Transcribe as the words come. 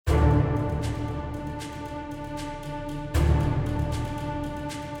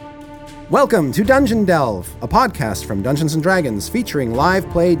Welcome to Dungeon Delve, a podcast from Dungeons & Dragons featuring live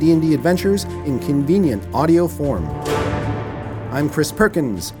play D&D adventures in convenient audio form. I'm Chris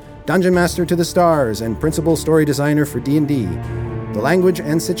Perkins, Dungeon Master to the Stars and Principal Story Designer for D&D. The language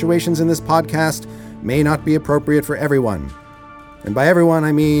and situations in this podcast may not be appropriate for everyone. And by everyone,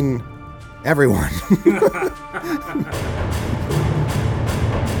 I mean everyone.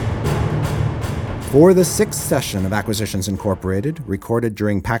 For the sixth session of Acquisitions Incorporated, recorded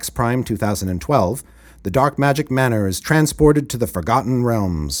during PAX Prime 2012, the Dark Magic Manor is transported to the Forgotten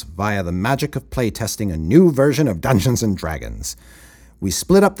Realms via the magic of playtesting a new version of Dungeons & Dragons. We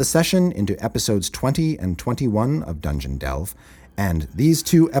split up the session into episodes 20 and 21 of Dungeon Delve, and these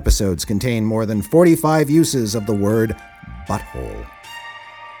two episodes contain more than 45 uses of the word butthole.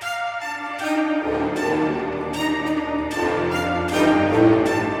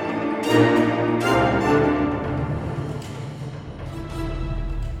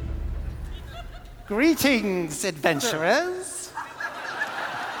 Greetings, adventurers.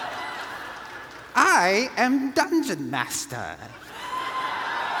 I am Dungeon Master.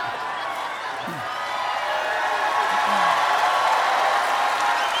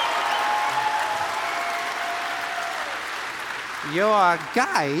 Your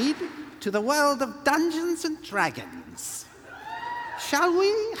guide to the world of Dungeons and Dragons. Shall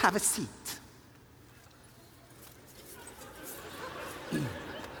we have a seat?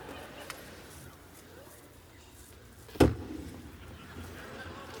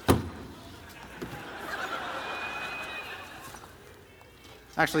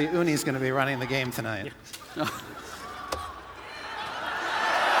 Actually, Uni's going to be running the game tonight. Yeah.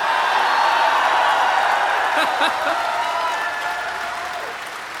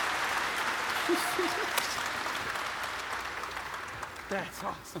 That's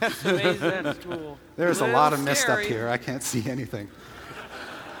awesome. That's amazing. That's cool. There's a lot of mist up here. I can't see anything.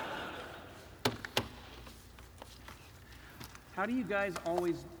 How do you guys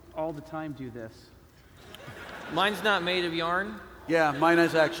always, all the time, do this? Mine's not made of yarn. Yeah, mine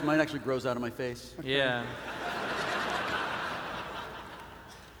actually grows out of my face. Okay. Yeah.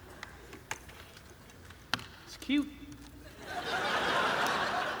 It's cute.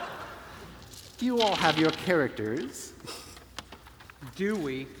 You all have your characters. Do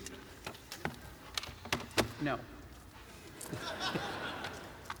we? No.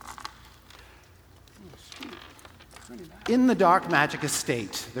 In the Dark Magic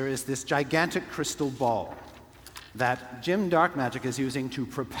Estate, there is this gigantic crystal ball that Jim Dark Magic is using to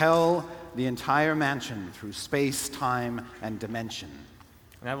propel the entire mansion through space, time, and dimension.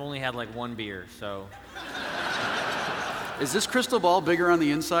 And I've only had like one beer, so... Is this crystal ball bigger on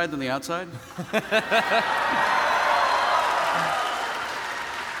the inside than the outside? It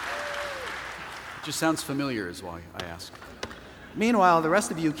just sounds familiar is why I ask. Meanwhile, the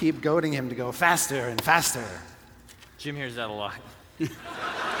rest of you keep goading him to go faster and faster. Jim hears that a lot.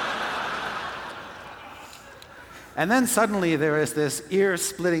 And then suddenly there is this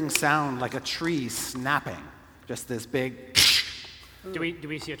ear-splitting sound like a tree snapping. Just this big... Do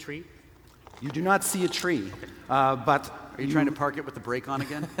we see a tree? You do not see a tree, but... Are you trying to park it with the brake on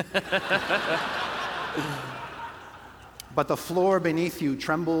again? But the floor beneath you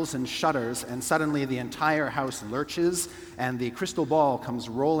trembles and shudders, and suddenly the entire house lurches, and the crystal ball comes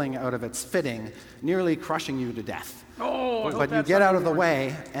rolling out of its fitting, nearly crushing you to death. Oh, but you get out of the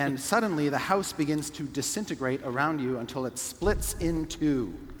way, and suddenly the house begins to disintegrate around you until it splits in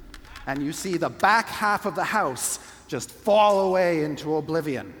two. And you see the back half of the house just fall away into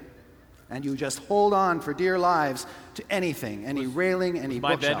oblivion. And you just hold on for dear lives to anything, any railing, any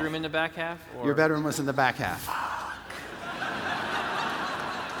bookshelf. My bedroom in the back half? Or? Your bedroom was in the back half.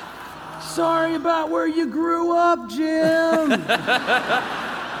 Sorry about where you grew up, Jim.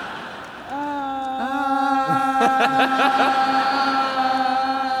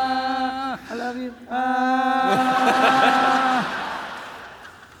 I love you.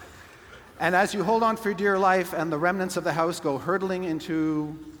 And as you hold on for dear life and the remnants of the house go hurtling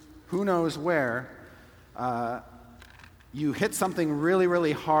into who knows where, you hit something really,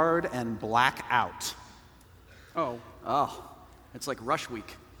 really hard and black out. Oh, it's like Rush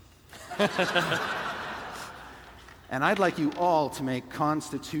Week. And I'd like you all to make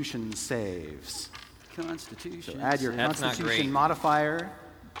Constitution saves. Constitution. So add your Constitution modifier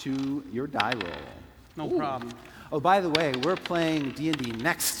to your die roll. No problem. Oh, by the way, we're playing D&D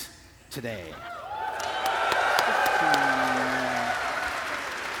Next today.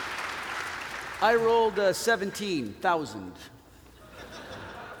 I rolled 17,000.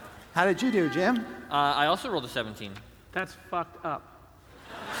 How did you do, Jim? I also rolled a 17. That's fucked up.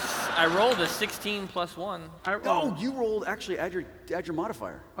 I rolled a 16 plus 1. No, you rolled, actually, add your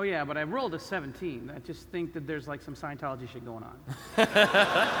modifier. Oh yeah, but I rolled a 17. I just think that there's like some Scientology shit going on.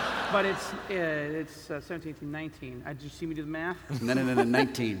 But it's 17, 18, 19. Did you see me do the math? No,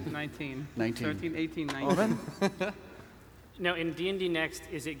 19. 19. 19. 17, 18, 19. Oven? No, in D&D Next,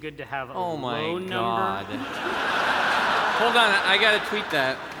 is it good to have a Oh my low god. number? Hold on, I gotta tweet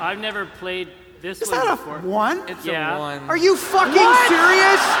that. I've never played this Is way that a before. 1? It's Yeah. a 1. Are you fucking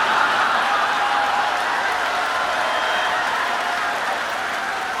serious?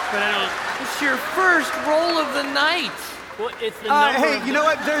 But I don't. It's your first roll of the night. Well, it's the number. Hey, you know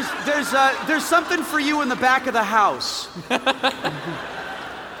what? There's something for you in the back of the house.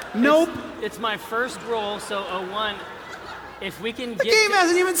 Nope. It's my first roll, so a 1. If we can The get. game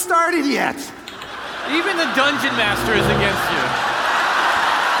hasn't even started yet. Even the dungeon master is against you.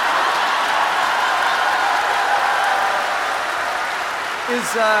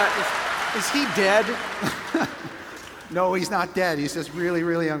 Is he dead? No, he's not dead. He's just really,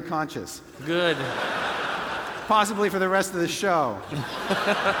 really unconscious. Good. Possibly for the rest of the show.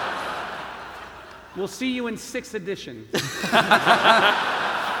 We'll see you in 6th edition. If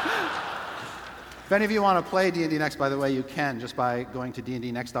any of you want to play D&D Next, by the way, you can just by going to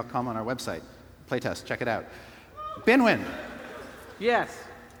dndnext.com on our website. Playtest, check it out. Binwin, Yes.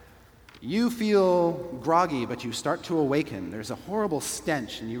 you feel groggy, but you start to awaken. There's a horrible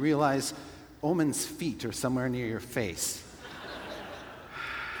stench, and you realize Omen's feet are somewhere near your face.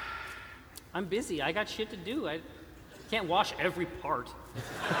 I'm busy. I got shit to do. I can't wash every part.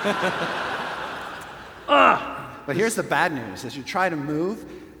 But here's the bad news. As you try to move,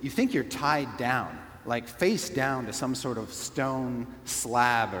 you think you're tied down, like face down to some sort of stone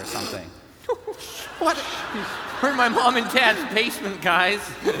slab or something. What? We're in my mom and dad's basement, guys.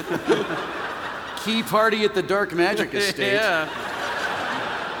 Key party at the Dark Magic Estate. Yeah.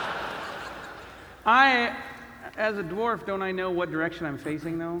 I, as a dwarf, don't I know what direction I'm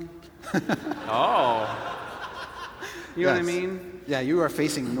facing, though? Oh. You know what I Yes. mean? Yeah, you are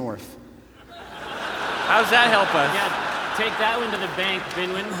facing north. How's that help us? Yeah, take that one to the bank,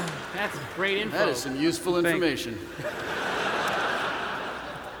 Binwin. That's great info. That is some useful information.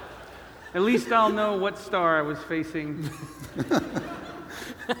 At least I'll know what star I was facing.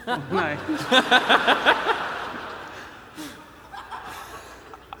 Nice.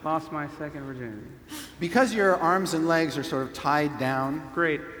 Lost my second virginity. Because your arms and legs are sort of tied down,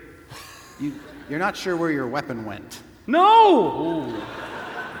 Great. you're not sure where your weapon went. No!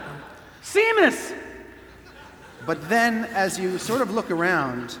 Seamus! But then, as you sort of look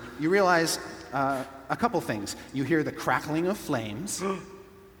around, you realize a couple things. You hear the crackling of flames.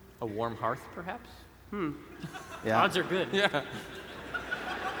 A warm hearth, perhaps? Yeah. Odds are good. Yeah.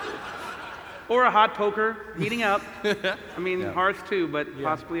 Or a hot poker heating up. I mean, hearth too, but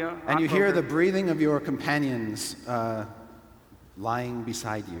possibly a hot And you hear poker. the breathing of your companions lying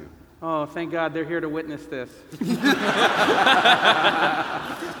beside you. Oh, thank God they're here to witness this.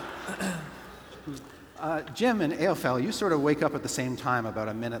 Jim and Aelfel, you sort of wake up at the same time about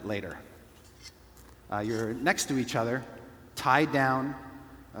a minute later. You're next to each other, tied down.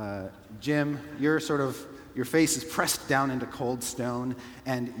 Jim, your face is pressed down into cold stone,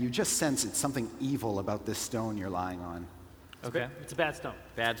 and you just sense it's something evil about this stone you're lying on. Okay. It's a bad stone.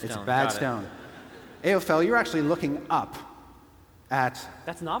 Bad stone. It's a bad Got it. stone. Aelfel, you're actually looking up at,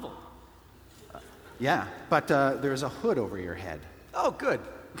 That's novel. yeah, but there's a hood over your head. Oh, good.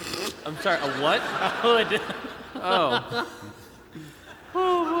 I'm sorry, a what? A hood. Oh.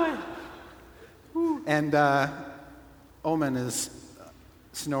 And Omen is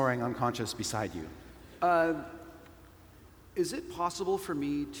snoring unconscious beside you. Is it possible for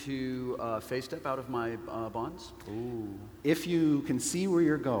me to phase step out of my bonds? If you can see where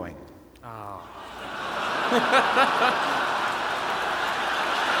you're going.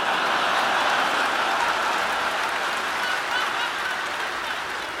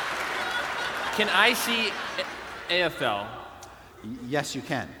 Can I see AFL? Yes, you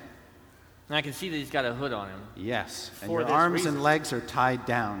can. And I can see that he's got a hood on him. Yes. And For your this arms reason. and legs are tied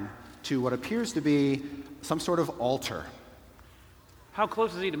down to what appears to be some sort of altar. How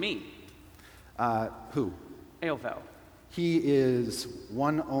close is he to me? Who? Aelfel. He is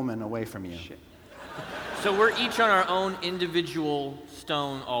one Omen away from you. Shit. So we're each on our own individual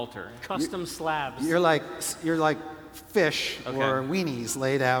stone altar. Custom slabs. You're like fish Okay. or weenies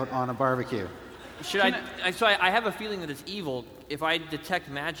laid out on a barbecue. Should so I have a feeling that it's evil. If I detect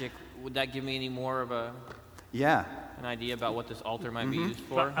magic, would that give me any more of an Yeah. idea about what this altar might be used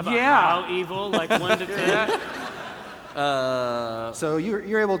for? About Yeah. how evil, like 1 to 10. So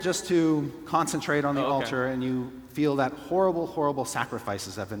you're able just to concentrate on the Oh, okay. altar, and you feel that horrible, horrible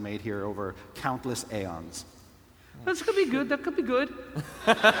sacrifices have been made here over countless aeons. This could be good. That could be good.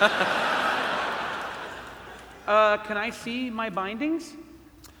 Can I see my bindings?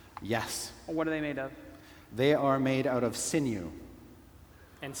 Yes, Or what are they made of? they are made out of sinew.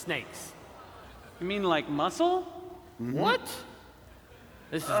 And snakes. You mean like muscle? What?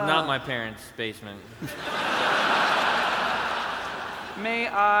 This is not my parents' basement. May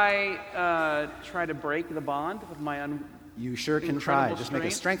I try to break the bond with my You sure can try. Incredible Just make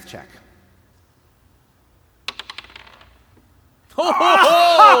a strength. strength check.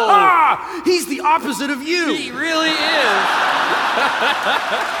 He's the opposite of you. He really is.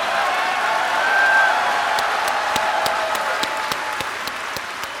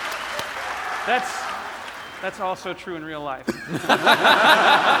 That's also true in real life.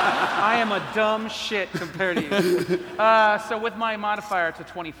 I am a dumb shit compared to you. So with my modifier to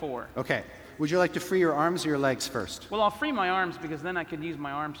 24. Okay. Would you like to free your arms or your legs first? Well, I'll free my arms because then I can use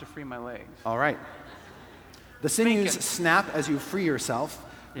my arms to free my legs. All right. The sinews it. snap as you free yourself.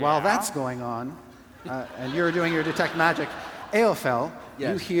 While Yeah. that's going on, and you're doing your detect magic, Eophel, you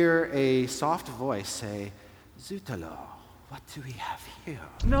Yes. hear a soft voice say, Zutalo, what do we have here?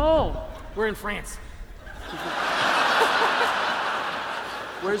 No! We're in France.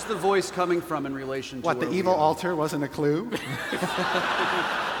 Where's the voice coming from in relation to What, where the we evil are? altar wasn't a clue?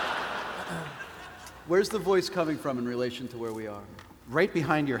 Where's the voice coming from in relation to where we are? Right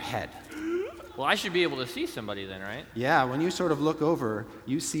behind your head. Well, I should be able to see somebody then, right? Yeah, when you sort of look over,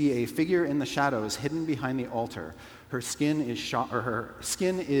 you see a figure in the shadows hidden behind the altar. Her skin is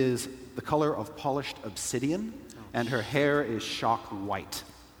the color of polished obsidian, and her hair is shock white.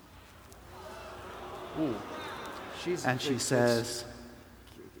 She's, And she it's- says,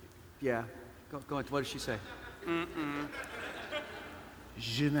 yeah. Go on. What does she say?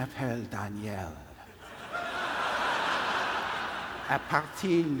 Je m'appelle Daniel. À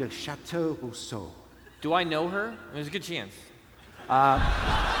partir le Château Rousseau. Do I know her? There's a good chance.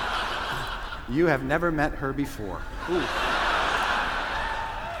 You have never met her before.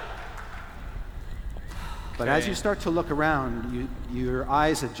 But as you start to look around, your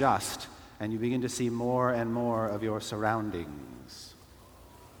eyes adjust, and you begin to see more and more of your surroundings.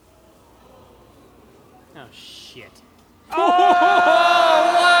 Oh, shit.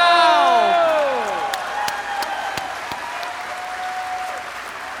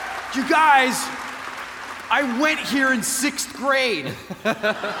 You guys, I went here in 6th grade.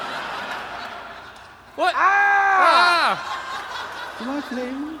 What? Ah! Come on,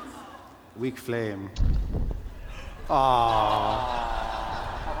 flame. Weak flame. Aww.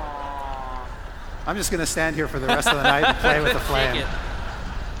 I'm just going to stand here for the rest of the night and play with the Take flame. it.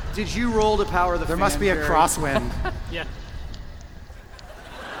 Did you roll to power the There must be a fanfare? crosswind. Yeah.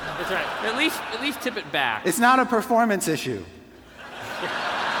 That's right. At least tip it back. It's not a performance issue.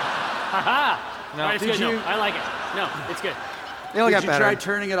 Haha! No. All right, it's Did good. you- No, I like it. No, it's good. It'll Did get you better. try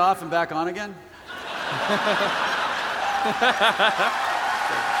turning it off and back on again?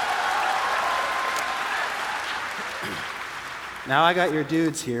 Now I got your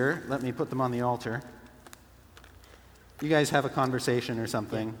dudes here. Let me put them on the altar. You guys have a conversation or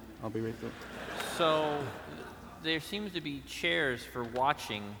something. I'll be right there. So there seems to be chairs for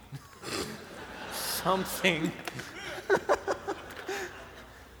watching something.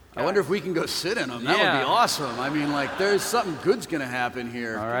 I wonder if we can go sit in them. That would Yeah. be awesome. I mean, like, there's something good's gonna happen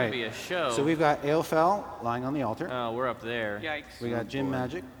here. All Gonna be right. a show. So we've got Eophel lying on the altar. Oh, we're up there. Yikes. We got Jim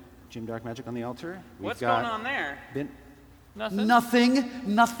Dark Magic on the altar. We've What's got going on there? Nothing.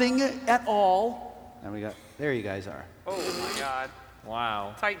 Nothing at all. And we got, there you guys are. Oh my God.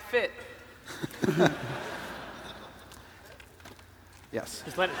 Wow. Tight fit. Yes.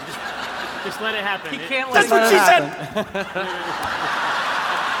 Just let it happen. He can't let That's it what go. she said.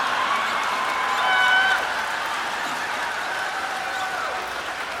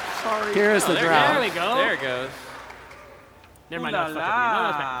 Sorry. Here is the there, drow. There we go. There it goes. Never mind. Ooh la No, fuck with me. No,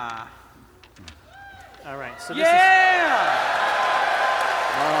 that's fine. la. All right. So this Yeah!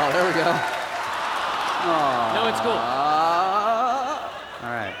 Oh, there we go. is. No, it's cool. All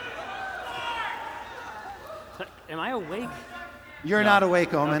right. Am I awake? You're not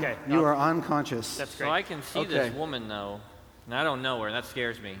awake, Omen. Okay. You No. are unconscious. That's So great. I can see Okay. this woman though, and I don't know her, and that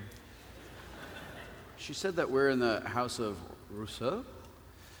scares me. She said that we're in the house of Rousseau.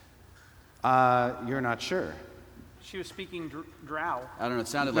 You're not sure. She was speaking drow. I don't know. It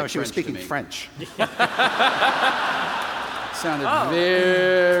sounded No, like she was French to speaking me. French. It sounded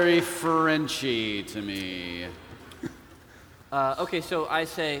very Frenchy to me. Okay, so I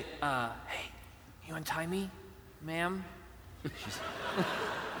say, hey, you untie me, ma'am?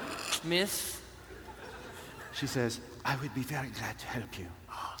 Miss? She says, I would be very glad to help you.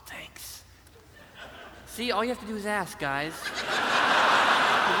 Oh, thanks. See, all you have to do is ask, guys.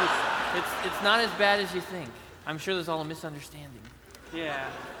 It's not as bad as you think. I'm sure there's all a misunderstanding. Yeah,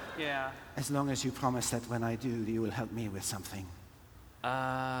 yeah. As long as you promise that when I do, you will help me with something.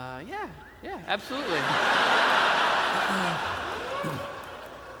 Yeah, absolutely.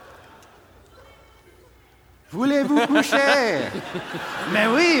 Voulez-vous coucher? Mais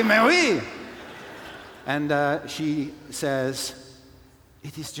oui. And she says,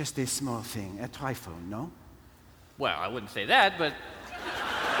 it is just a small thing, a trifle, no? Well, I wouldn't say that, but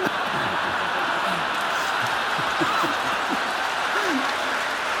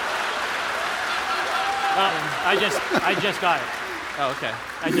I just got it. oh, okay.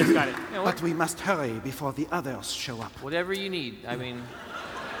 I just got it. You know, But we must hurry before the others show up. whatever you need. I mean,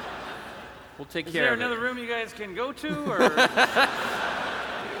 we'll take Is care there of another it. room you guys can go to, or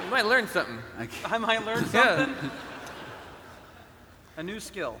You might learn something. I might learn something? A new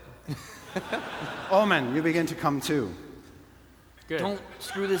skill. Omen, you begin to come too. Good. Don't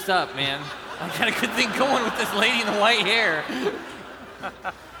screw this up, man. I got a good thing going with this lady in the white hair.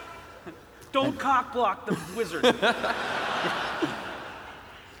 Don't cock block the wizard.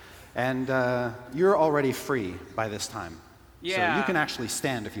 And you're already free by this time. So Yeah. you can actually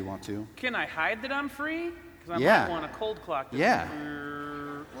stand if you want to. Can I hide that I'm free? Because I Yeah. might want to cold clock this. Yeah.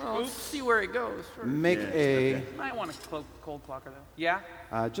 Well, let's see where it goes first. Make Might want to cold clocker though. Yeah?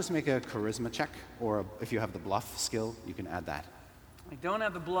 just make a charisma check, or if you have the bluff skill, you can add that. I don't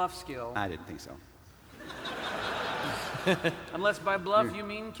have the bluff skill. I didn't think so. Unless by bluff you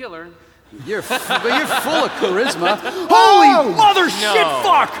mean killer. But you're full of charisma. Holy mother shit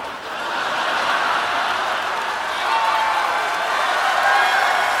fuck!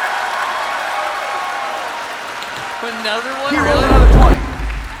 Another one? He rolled Really? another 20.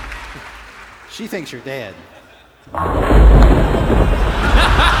 She thinks you're dead.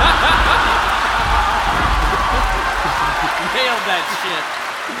 Nailed that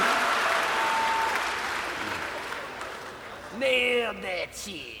shit. Nailed that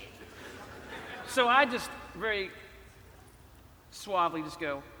shit. So I just very suavely just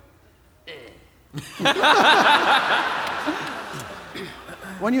go,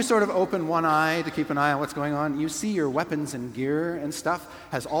 When you sort of open one eye to keep an eye on what's going on, you see your weapons and gear and stuff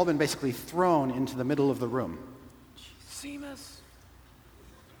has all been basically thrown into the middle of the room. Seamus.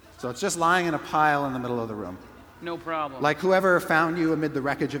 So it's just lying in a pile in the middle of the room. No problem. Like whoever found you amid the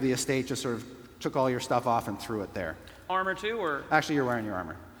wreckage of the estate just sort of took all your stuff off and threw it there. Armor too, or? Actually, you're wearing your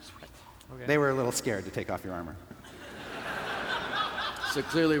armor. Okay. They were a little scared to take off your armor. So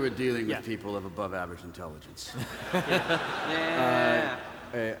clearly we're dealing with people of above average intelligence. Yeah.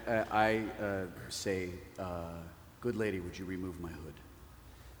 I say, good lady, would you remove my hood?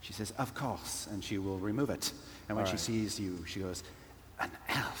 She says, of course, and she will remove it. And when she sees you, she goes, an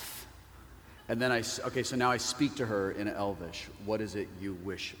elf. And then so now I speak to her in Elvish. What is it you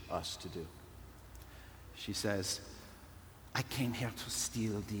wish us to do? She says, I came here to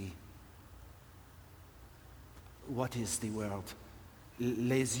steal what is the word?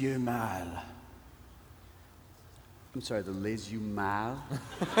 Les yeux mâles. I'm sorry, the les yeux mâles?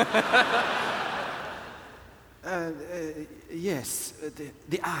 Yes,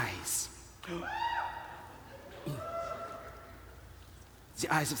 the eyes.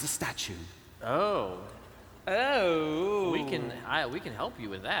 The eyes of the statue. Oh. Oh. We can help you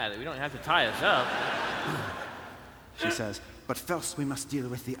with that. We don't have to tie us up. She says, but first we must deal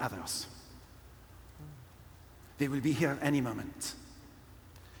with the others. They will be here any moment.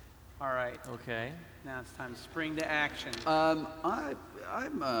 All right. Okay. Now it's time to spring to action.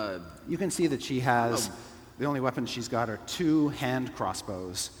 You can see that she has, the only weapons she's got are 2 hand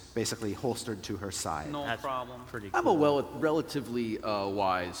crossbows, basically holstered to her side. No That's problem. pretty I'm cool. a relatively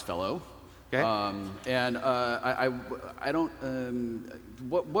wise fellow. Okay. I don't.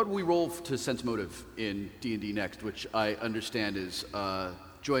 What we roll to sense motive in D&D Next, which I understand is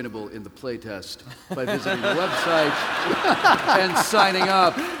joinable in the playtest by visiting the website and signing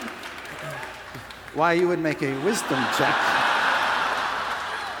up. Why, you would make a wisdom check.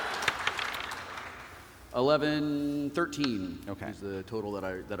 11, 13 Okay. is the total that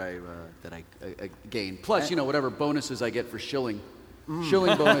I gain. Plus, whatever bonuses I get for shilling.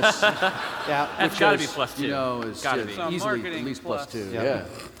 Shilling bonus, Yeah. That's got to be plus 2. is Gotta be. So easily at marketing least plus plus. 2. Yeah.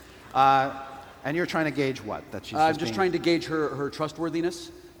 Yeah. And you're trying to gauge what? That she's I'm just being- trying to gauge her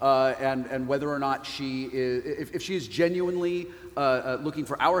trustworthiness and whether or not she is, if she is genuinely looking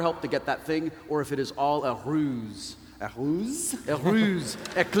for our help to get that thing, or if it is all a ruse. A ruse? A ruse.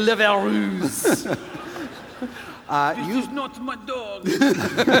 A clever ruse. This is not my dog.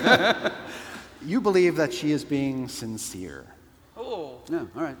 You believe that she is being sincere. Oh. No,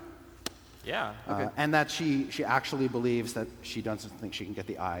 all right. Yeah. And that she actually believes that she doesn't think she can get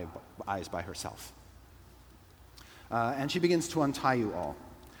the eyes by herself. And she begins to untie you all.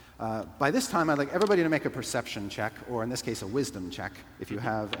 By this time, I'd like everybody to make a perception check, or in this case, a wisdom check, if you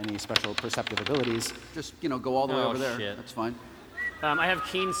have any special perceptive abilities. Just, go all the way Oh, over there. shit. That's fine. I have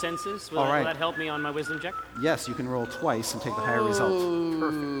keen senses. Will, All right. will that help me on my wisdom check? Yes, you can roll twice and take the higher result.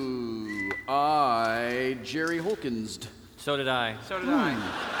 Ooh, I Jerry Holkins'd. So did I. So did I.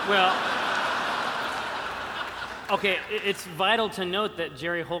 Well, okay, it's vital to note that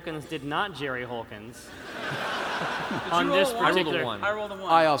Jerry Holkins did not Jerry Holkins on roll this a one? I rolled a particular. 1. I rolled a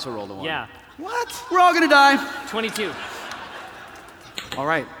 1. I also rolled a 1. Yeah, What? We're all gonna die. 22. All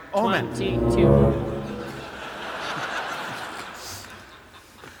right, Omen. 22.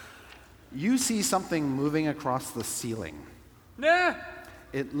 You see something moving across the ceiling. Nah.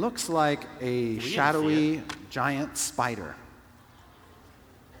 It looks like a shadowy giant spider.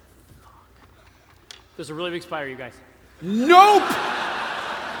 There's a really big spider, you guys. Nope.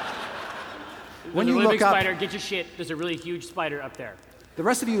 When There's a you really look big up, spider, get your shit. There's a really huge spider up there. the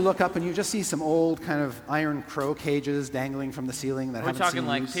rest of you look up and you just see some old kind of iron crow cages dangling from the ceiling that We're haven't talking seen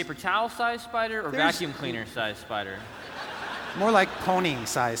like use. paper towel size spider or There's- vacuum cleaner size spider? More like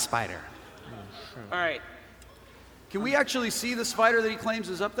pony-sized spider. All right. Can we actually see the spider that he claims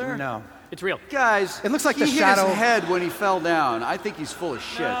is up there? No. It's real. Guys, It looks like he the hit shadow- his head when he fell down. I think he's full of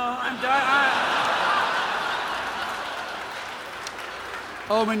shit. No, I'm dying.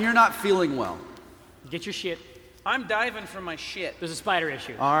 Omen, you're not feeling well. Get your shit. I'm diving for my shit. There's a spider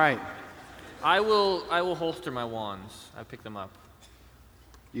issue. All right. I will holster my wands. I pick them up.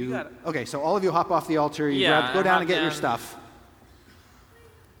 You got it. Okay, so all of you hop off the altar. You Yeah, go I down hop and get your down. stuff.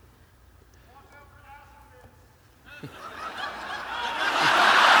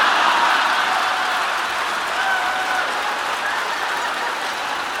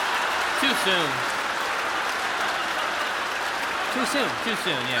 Too soon. Too soon. Too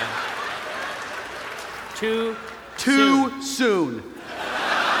soon, yeah. Too Too soon.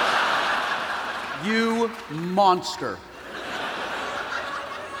 You monster.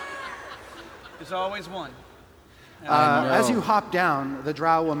 There's always one. As you hop down, the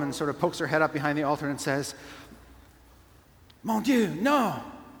drow woman sort of pokes her head up behind the altar and says, Mon Dieu, no!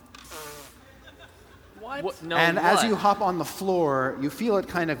 What? No, And as what? you hop on the floor, you feel it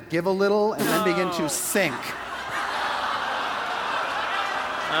kind of give a little and then begin to sink.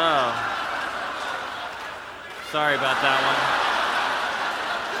 Oh. Sorry about that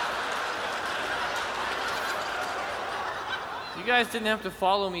one. You guys didn't have to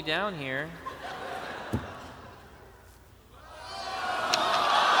follow me down here.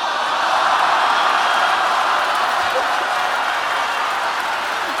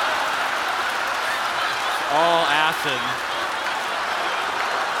 All acid.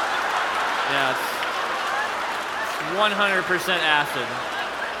 Yeah, it's 100% acid.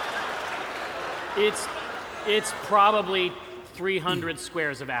 It's probably 300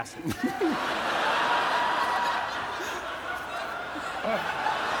 squares of acid.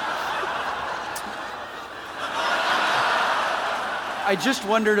 I just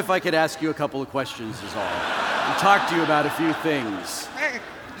wondered if I could ask you a couple of questions is all. And talk to you about a few things.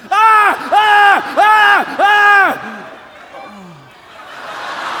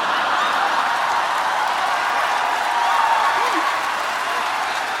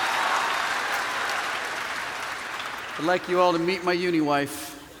 I'd like you all to meet my uni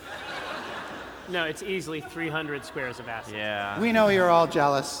wife. No, it's easily 300 squares of acid. Yeah. We know you're all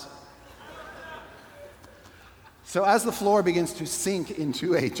jealous. So as the floor begins to sink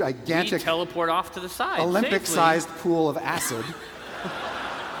into a We gigantic teleport off to the side. safely. Olympic-sized pool of acid,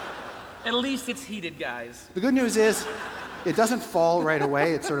 At least it's heated, guys. the good news is it doesn't fall right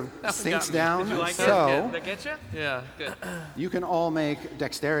away. It sort of sinks Got me. down. Did you like So that? Did that get you? Yeah. Good. you can all make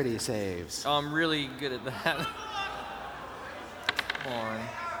dexterity saves. Oh, I'm really good at that. Come on.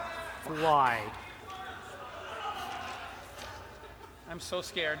 Why? I'm so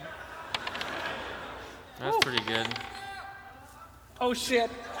scared. That's pretty good. Oh shit.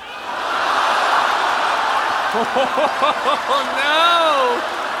 Oh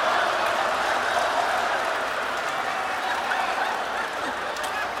no!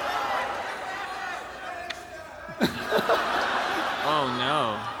 Oh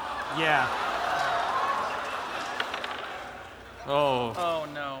no. Yeah. Oh. Oh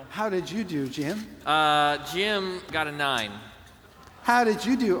no. How did you do, Jim? Jim got a 9. How did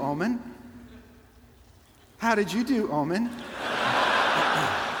you do, Omen? How did you do, Omen?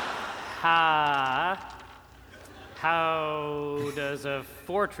 How does a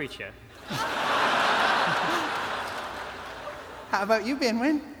 4 treat you? How about you,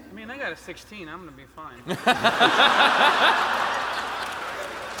 Binwin? I mean, I got a 16. I'm gonna be fine.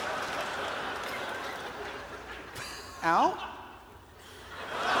 Al?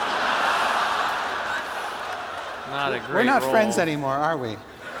 Not a great We're not roll. friends anymore, are we?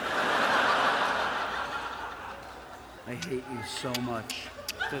 I hate you so much.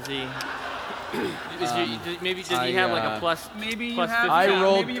 Does he? Maybe does he have like a plus? Maybe you plus have- 15? I Yeah,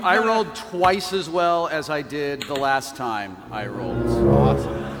 rolled. maybe you've I got a- rolled twice as well as I did the last time I rolled.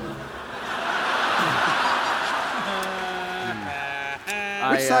 Awesome.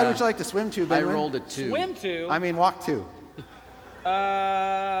 Which side would you like to swim to, Binwin? I rolled a 2. Swim to. I mean, walk to.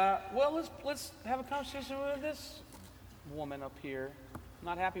 Well, let's have a conversation with this woman up here.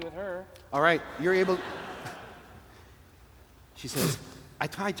 Not happy with her. All right, you're able. She says, I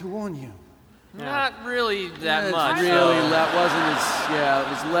tried to warn you. Not really that It's much. Really, so that wasn't as. Yeah, it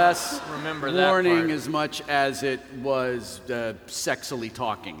was less remember that warning part. as much as it was sexily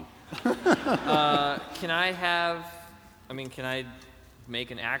talking. Can I have? I mean, can I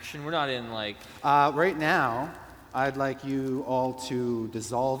make an action? We're not in like. Right now, I'd like you all to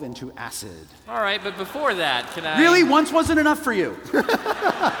dissolve into acid. All right, but before that, can I? Really, once wasn't enough for you.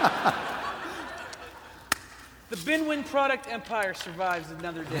 The Binwin product empire survives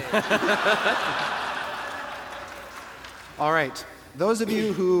another day. All right, those of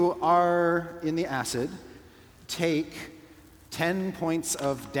you who are in the acid, take 10 points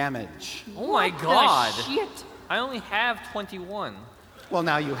of damage. Oh my God! Shit. I only have 21. Well,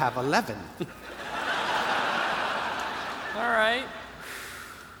 now you have 11. All right.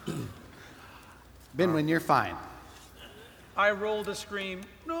 Binwin, you're fine. I rolled a scream.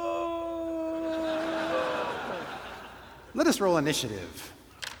 No. Let us roll initiative.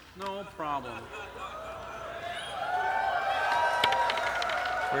 No problem.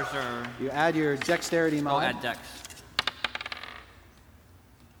 Where's our? You add your dexterity Oh, mod. at Dex.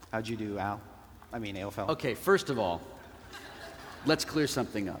 How'd you do, Al? I mean, Aelfel. Okay, first of all, let's clear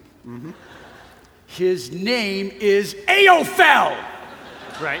something up. His name is Aophel!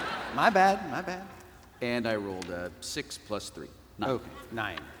 Right. My bad, my bad. And I rolled a 6 plus 3. 9. Okay,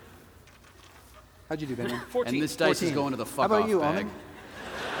 9. How'd you do, Binwin? 14. And this dice 14. is going to the fuck How about off you, bag. Almond?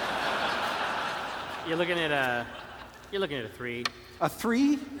 You're looking at a 3. A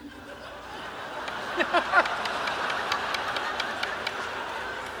 3?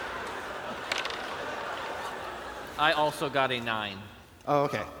 I also got a 9. Oh,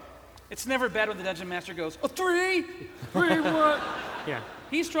 okay. It's never bad when the dungeon master goes, a 3? 3 what? Yeah.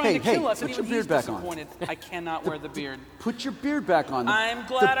 He's trying Hey, to kill hey, us, and put even your he's beard back on. disappointed. I cannot wear the beard. Put your beard back on. I'm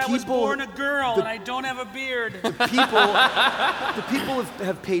glad I was people- born a girl and I don't have a beard. The people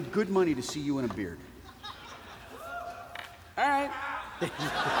have paid good money to see you in a beard. All right.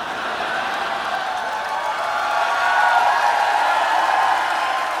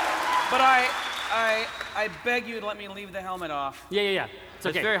 But I beg you to let me leave the helmet off. Yeah. It's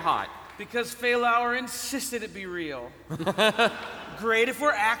okay. It's very hot. Because Failauer insisted it be real. Great if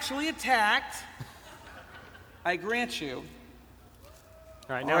we're actually attacked. I grant you.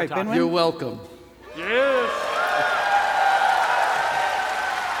 All right, now All right, we're talking. Binwin? You're welcome. Yes.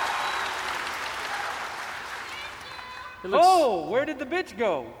 It looks- Oh, where did the bitch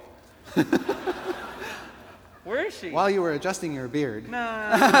go? Where is she? While you were adjusting your beard, She's been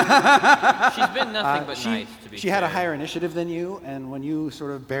nothing but nice, to be she had a fair. higher initiative than you, and when you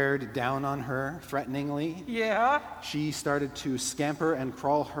sort of bared down on her threateningly, Yeah. she started to scamper and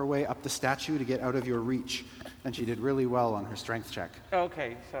crawl her way up the statue to get out of your reach. And she did really well on her strength check.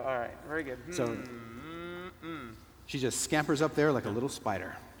 Okay, so all right, very good. So she just scampers up there like a little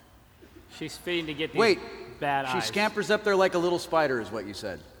spider. She's fitting to get these Wait, bad she eyes. scampers up there like a little spider, is what you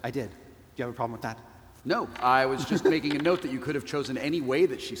said. I did. Do you have a problem with that? No, I was just making a note that you could have chosen any way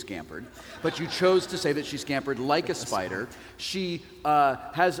that she scampered, but you chose to say that she scampered like a spider. She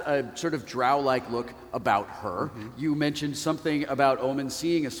has a sort of drow-like look about her. You mentioned something about Omen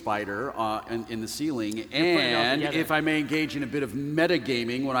seeing a spider in the ceiling, putting it all and together. if I may engage in a bit of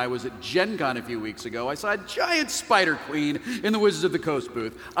metagaming, when I was at Gen Con a few weeks ago, I saw a giant spider queen in the Wizards of the Coast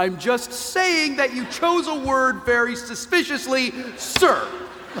booth. I'm just saying that you chose a word very suspiciously, sir.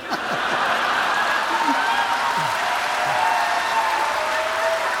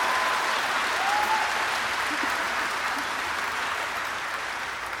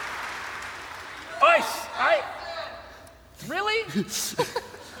 Really?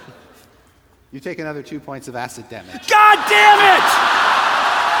 You take another 2 points of acid damage. God damn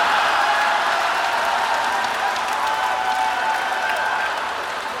it!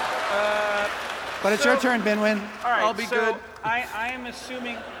 But it's your turn, Binwin. All right. I'll be so good. I am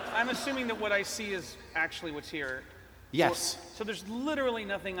assuming I'm assuming that what I see is actually what's here. Yes. So there's literally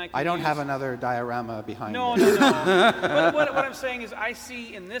nothing I can I don't use. have another diorama behind No. me. what I'm saying is I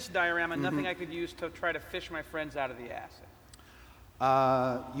see in this diorama nothing I could use to try to fish my friends out of the acid.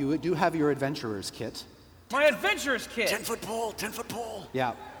 You do have your adventurer's kit. My adventurer's kit. 10-foot pole, 10-foot pole.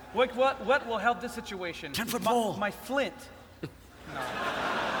 Yeah. What will help this situation? 10-foot pole. My flint. No.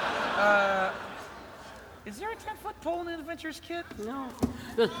 Is there a 10-foot pole in the adventurer's kit? No.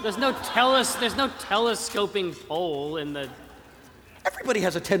 There's no telescoping pole in the. Everybody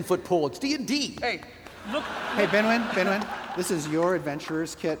has a 10-foot pole. It's D&D. Hey, look. Hey, Benwin, this is your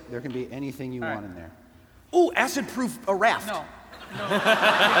adventurer's kit. There can be anything you want in there. Ooh, acid-proof a raft. No.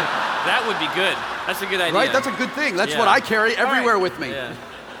 That would be good. That's a good idea. Right? That's a good thing. That's Yeah. what I carry everywhere right. with me. Yeah.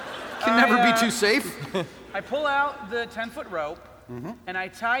 Can never be too safe. I pull out the 10-foot rope and I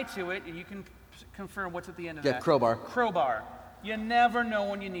tie to it, and you can confirm what's at the end of Yeah, that. crowbar. Crowbar. You never know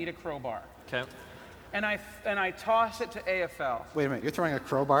when you need a crowbar. Okay. And I toss it to AFL. Wait a minute, you're throwing a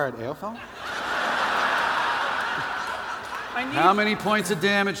crowbar at AFL? I need. How many points of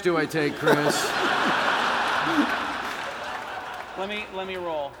damage do I take, Chris? Let me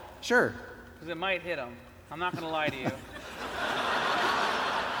roll, Sure. because it might hit him. I'm not gonna lie to you.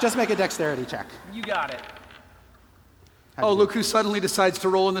 Just make a dexterity check. You got it. Oh, look who suddenly decides to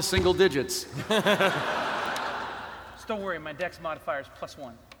roll in the single digits. Just don't worry, my dex modifier is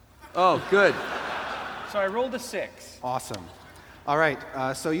 +1. Oh, good. So I rolled a 6. Awesome. All right,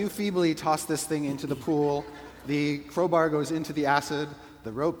 so you feebly toss this thing into the pool. The crowbar goes into the acid,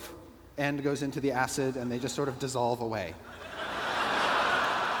 the rope end goes into the acid, and they just sort of dissolve away.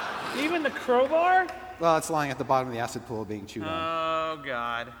 Even the crowbar? Well, it's lying at the bottom of the acid pool being chewed on. Oh,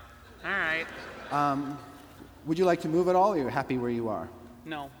 God. All right. Would you like to move at all, or are you happy where you are?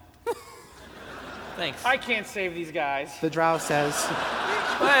 No. Thanks. I can't save these guys. The drow says,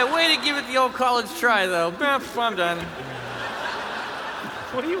 Hey, way to give it the old college try, though. I'm done.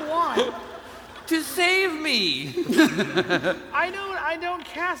 What do you want? To save me. I don't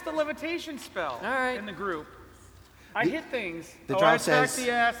cast a levitation spell All right. in the group. I hit things. the I drow attack says- the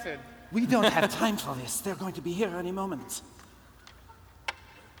acid. "We don't have time for this. They're going to be here any moment."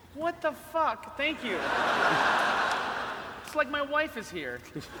 What the fuck? Thank you. It's like my wife is here.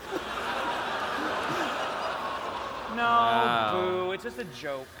 No, boo. It's just a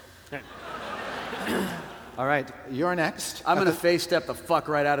joke. All right, you're next. I'm going to face step the fuck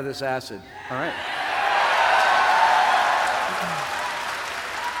right out of this acid. All right.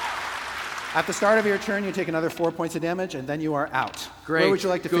 At the start of your turn, you take another 4 points of damage, and then you are out. Great, Where would you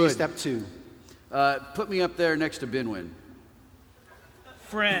like to good. face step to? Put me up there next to Binwin.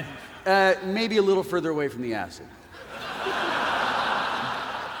 Friend. Maybe a little further away from the acid.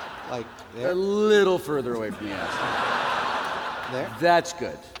 Like A there? little further away from the acid. There? That's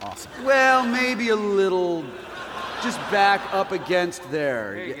good. Awesome. Well, maybe a little, just back up against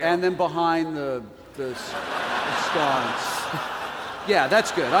there, you go. and then behind the sconce. Yeah,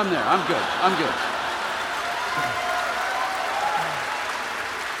 that's good. I'm there. I'm good. I'm good.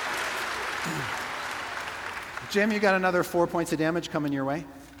 Jim, you got another 4 points of damage coming your way.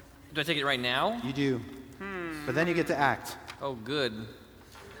 Do I take it right now? You do. But then you get to act. Oh, good.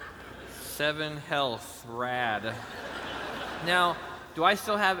 7 health. Rad. Now, do I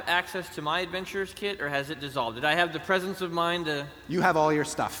still have access to my adventurer's kit, or has it dissolved? Did I have the presence of mind to... You have all your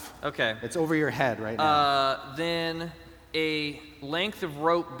stuff. Okay. It's over your head right now. Then a length of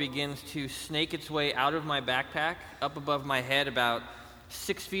rope begins to snake its way out of my backpack, up above my head about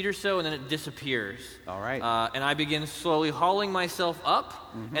 6 feet or so, and then it disappears. All right. And I begin slowly hauling myself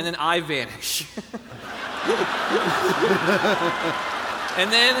up, and then I vanish.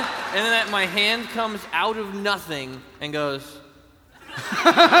 and then my hand comes out of nothing and goes, and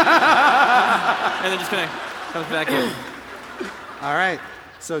then just kind of comes back in. All right.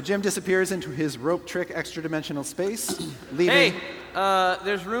 So Jim disappears into his rope trick extra dimensional space, leaving. Hey,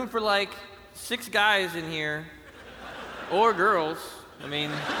 there's room for like 6 guys in here, or girls. I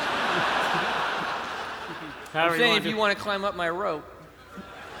mean, I'm saying if you want to climb up my rope.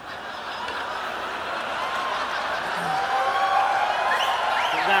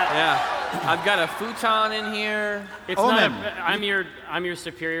 Yeah, I've got a futon in here. It's Omen. not. I'm your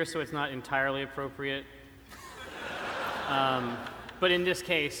superior, so it's not entirely appropriate. But in this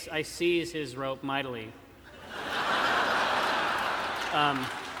case, I seize his rope mightily,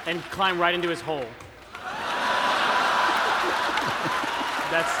 and climb right into his hole.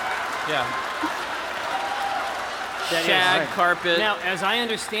 That's Yeah. that is- Shag right. carpet, Now, as I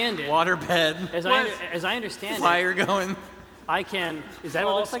understand it, water bed, as I understand it, fire going. I can. Is that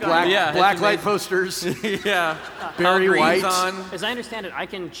what it looks like? Black, Yeah, black it's light amazing. posters. Yeah. Barry All green's White. on. As I understand it, I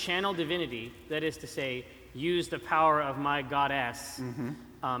can channel divinity. That is to say, use the power of my goddess,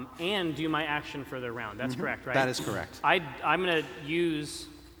 and do my action for the round. That's correct, right? That is correct. I'm going to use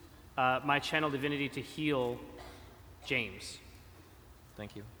my channel divinity to heal James.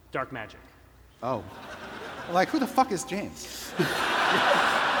 Thank you. Dark magic. Oh. Like, who the fuck is James?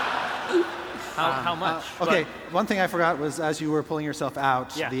 How much? Okay, one thing I forgot was as you were pulling yourself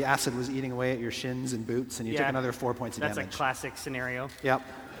out, Yeah. the acid was eating away at your shins and boots, and you took another 4 points of That's damage. a classic scenario. Yep.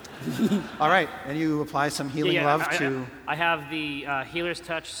 All right, and you apply some healing love to... I have the healer's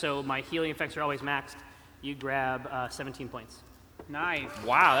touch, so my healing effects are always maxed. You grab 17 points. Nice.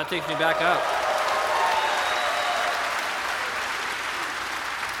 Wow, that takes me back up.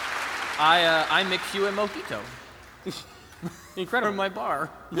 I mix you a mojito Incredible. from my bar.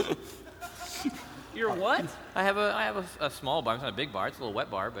 You're what? I have a small bar. It's not a big bar. It's a little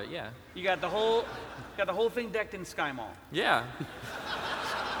wet bar, but yeah. You got the whole thing decked in Sky Mall. Yeah.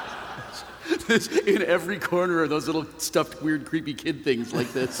 In every corner are those little stuffed, weird, creepy kid things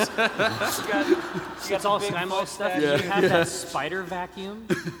like this. It's all SkyMall stuff. Yeah. You have that spider vacuum.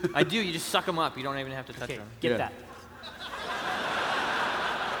 I do. You just suck them up. You don't even have to touch Okay, them. get Yeah. that.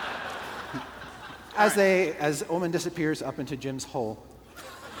 As Omen disappears up into Jim's hole.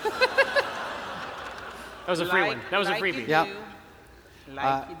 That was a free one. That was a freebie. Yep.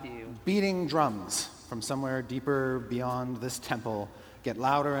 Like you do. Beating drums from somewhere deeper beyond this temple get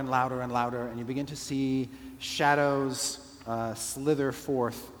louder and louder and louder, and you begin to see shadows slither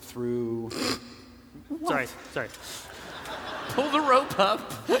forth through... Sorry. Pull the rope up.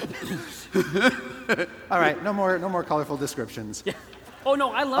 All right, no more colorful descriptions. Oh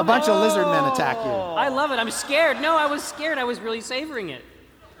no, I love A it. bunch of lizard men attack you. I love it. I'm scared. No, I was scared. I was really savoring it.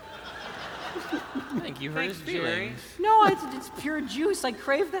 Thank you for his Thanks, Jerry. feelings. No, it's pure juice. I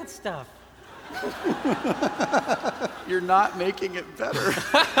crave that stuff. You're not making it better.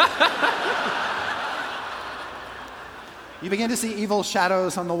 You begin to see evil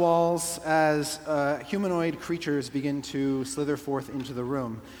shadows on the walls as humanoid creatures begin to slither forth into the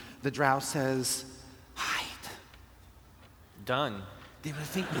room. The drow says, "Hide. Done. They will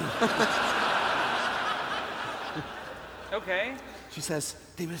think me." Okay. She says,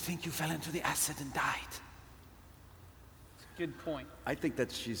 "They will think you fell into the acid and died." Good point. I think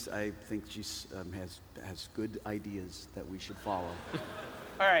she's has good ideas that we should follow.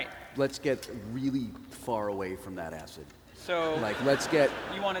 All right. Let's get really far away from that acid. So Let's get.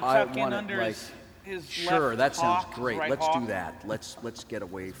 you want to I tuck in wanna, under like, his Sure, left that sounds hawk, great. right Let's hawk? do that. Let's get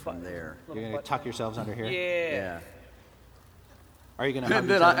away from there. You're going to tuck yourselves under here? Yeah. Are you going to hug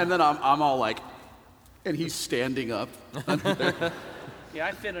And each then other? I'm all like, and he's standing up. Yeah,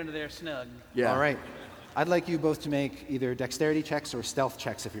 I fit under there snug. Yeah. All right. I'd like you both to make either dexterity checks or stealth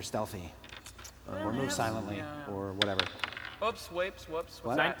checks if you're stealthy. Or move silently, or whatever. Whoops, whoops. What's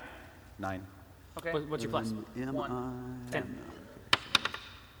What? that? 9. Okay. What's your plus? Am One. 10.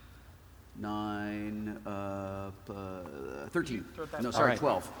 9, 13. Throw that No, back. sorry, All right.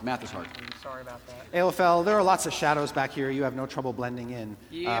 12. Math is hard. Sorry about that. Aelfel, there are lots of shadows back here. You have no trouble blending in.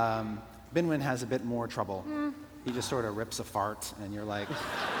 Yep. Binwin has a bit more trouble. He just sort of rips a fart, and you're like,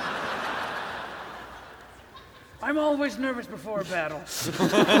 I'm always nervous before a battle.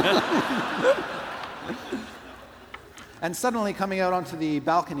 and suddenly coming out onto the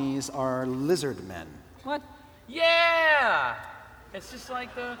balconies are lizard men. What? Yeah! It's just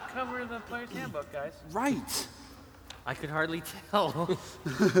like the cover of the player's handbook, guys. Right. I could hardly tell. All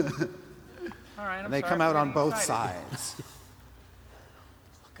right, I'm And they sorry come for out on getting both excited. sides.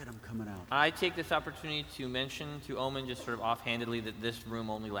 Look at him coming out. I take this opportunity to mention to Omen just sort of offhandedly that this room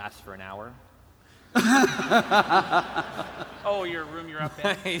only lasts for an hour. Oh, your room you're up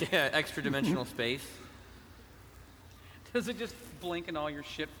in. Yeah, extra dimensional space. Does it just blink and all your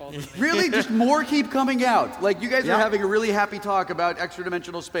shit falls in there? Really? Just more keep coming out. Like, you guys Yeah. are having a really happy talk about extra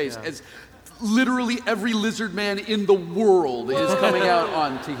dimensional space. As literally every lizard man in the world is coming out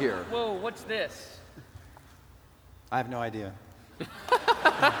onto here. Whoa, what's this? I have no idea.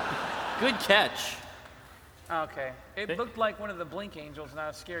 Good catch. Okay. It looked like one of the Blink Angels, and I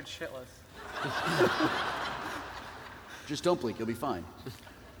was scared shitless. Just don't blink, you'll be fine.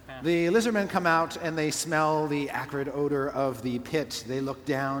 The lizardmen come out and they smell the acrid odor of the pit. They look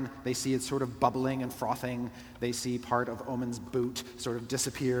down, they see it sort of bubbling and frothing. They see part of Omen's boot sort of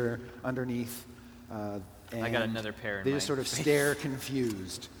disappear underneath. I got another pair in They my just sort of space. stare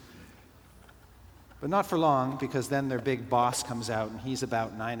confused. But not for long, because then their big boss comes out and he's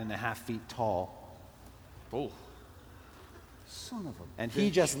about 9.5 feet tall. Oh. Son of a And he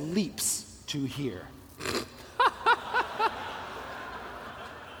just leaps to here.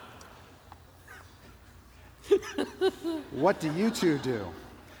 What do you two do?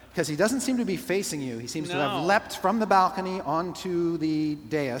 Because he doesn't seem to be facing you. He seems to have No. leapt from the balcony onto the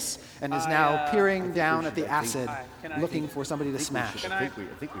dais and is now peering down at the acid, Can I- looking for somebody to smash. Can I- I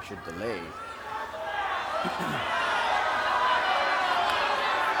think we should delay.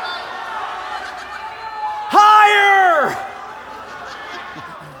 Higher!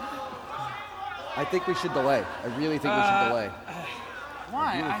 I think we should delay. I really think we should delay.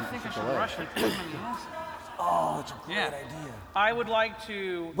 Why? I think I should rush and put him in the acid. Oh, it's a great Yeah. idea. I would like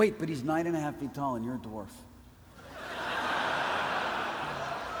to. Wait, but he's 9.5 feet tall and you're a dwarf.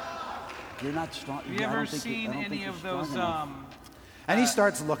 You're not strong. Have you ever seen any of those? And he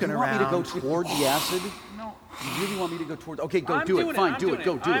starts looking You want me to go around. toward the acid? No. You really want me to go toward? Okay, go I'm do doing it. it, Fine, I'm do doing it.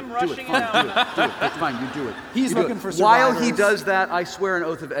 Go it. do it. I'm Do it. rushing it Fine, out. do it. Do it. That's fine. You do it. He's You do looking it. for While he survivors. does that, I swear an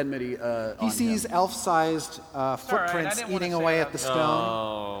oath of enmity. He sees elf-sized footprints didn't wanna eating say away that. at the stone.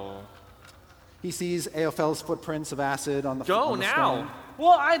 Oh. He sees Aophel's footprints of acid on the Go on the now. stone.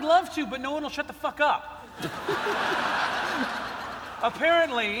 Well, I'd love to, but no one will shut the fuck up.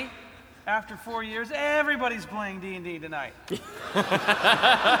 Apparently, after 4 years, everybody's playing D&D tonight.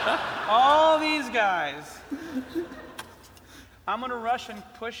 All these guys. I'm gonna rush and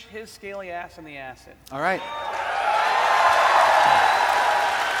push his scaly ass in the acid. All right.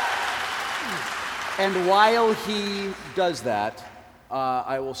 And while he does that,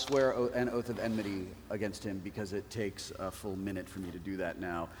 I will swear an oath of enmity against him because it takes a full minute for me to do that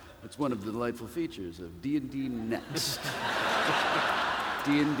now. It's one of the delightful features of D&D Next.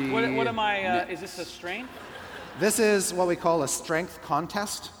 D&D What am I? Next. Is this a strength? This is what we call a strength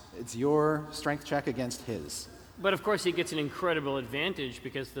contest. It's your strength check against his. But of course, he gets an incredible advantage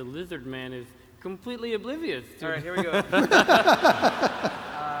because the lizard man is completely oblivious to All right, here we go.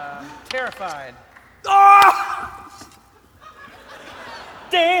 Terrified.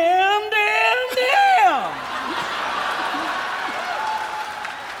 Damn!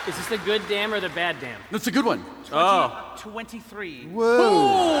 Is this the good dam or the bad dam? That's a good one. 23.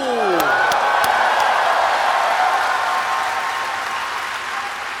 Whoa!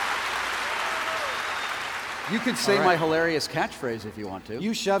 You could say my hilarious catchphrase if you want to.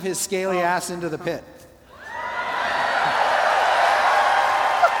 You shove his scaly ass into the pit.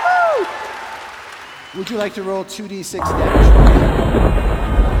 Would you like to roll 2d6 damage?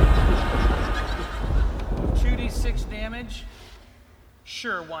 2d6 damage.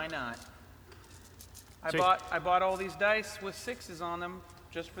 Sure, why not? I bought all these dice with 6s on them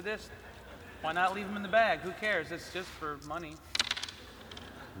just for this. Why not leave them in the bag? Who cares? It's just for money.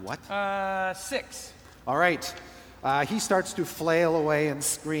 What? 6. All right. He starts to flail away and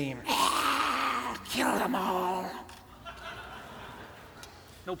scream. Kill them all.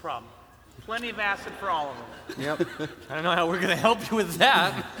 No problem. Plenty of acid for all of them. Yep. I don't know how we're gonna help you with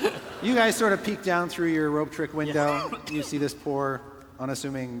that. You guys sort of peek down through your rope trick window. You see this poor,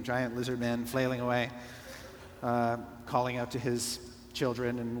 unassuming giant lizard man flailing away, calling out to his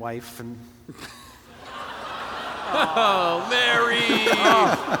children and wife and Oh, Mary!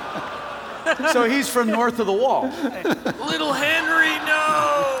 So he's from north of the wall. Little Henry,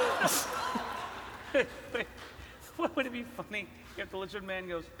 no! What would it be funny if the lizard man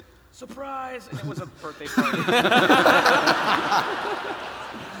goes, surprise, and it was a birthday party?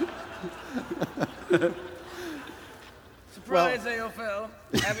 Surprise, Aophel.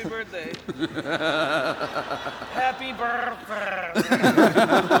 Happy birthday. Happy birthday.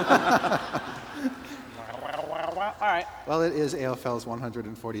 All right. well, it is Aophel's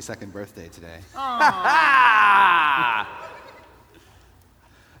 142nd birthday today.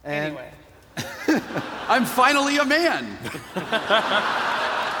 And Anyway. I'm finally a man.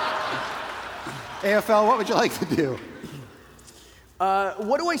 Aophel, what would you like to do?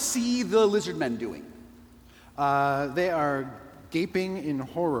 What do I see the lizard men doing? They are gaping in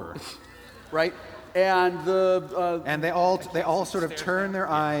horror, Right? And the and they all sort of turn their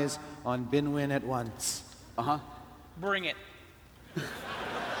eyes on Binwin at once. Bring it.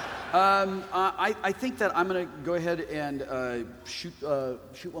 I think that I'm gonna go ahead and shoot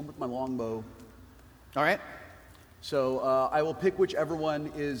one with my longbow. All right. So I will pick whichever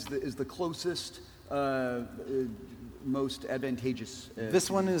one is the closest, most advantageous. This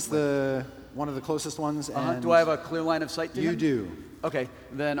one is one of the closest ones. And Do I have a clear line of sight to You him? do. Okay,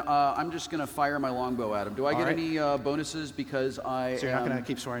 then I'm just gonna fire my longbow at him. Do I get right. any bonuses because I? So you're not am going to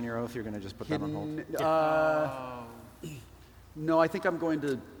keep swearing your oath. You're going to just put that on hold. hidden? No, I think I'm going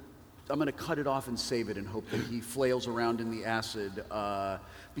to cut it off and save it and hope that he flails around in the acid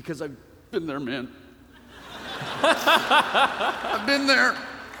because I've been there, man. I've been there,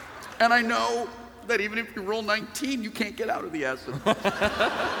 and I know that even if you roll 19, you can't get out of the acid.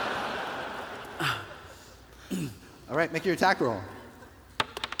 All right, make your attack roll.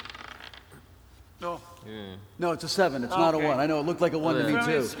 No. No, it's a 7. It's not a Okay. 1. I know it looked like a 1 to me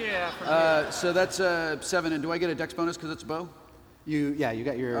too. Yeah, So that's a 7. And do I get a dex bonus because it's a bow? You got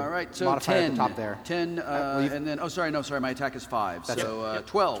your All right, so modifier 10. at the top there. 10, and then, sorry, my attack is 5. That's So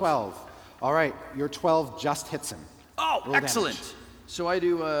 12. 12. All right, your 12 just hits him. Oh, Roll excellent. damage. So I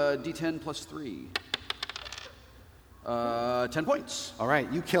do D10 plus 3. 10 points. All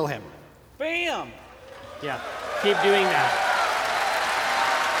right, you kill him. Bam! Yeah, keep doing that.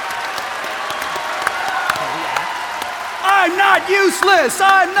 I'm not useless!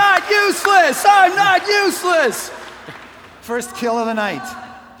 I'm not useless! I'm not useless! First kill of the night.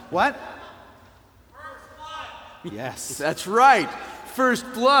 What? Yes. That's right.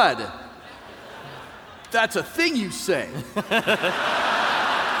 First blood. That's a thing you say.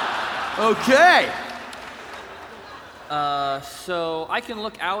 Okay. So I can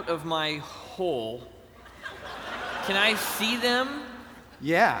look out of my hole. Can I see them?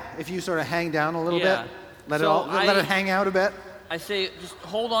 Yeah, if you sort of hang down a little Yeah. bit, let So let it hang out a bit. I say, just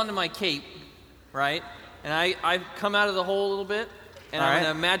hold on to my cape, right? And I come out of the hole a little bit, and All I'm right.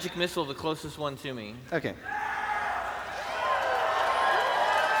 gonna magic missile the closest one to me. Okay.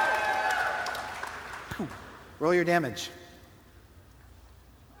 Roll your damage.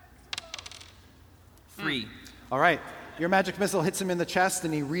 3. All right. Your magic missile hits him in the chest,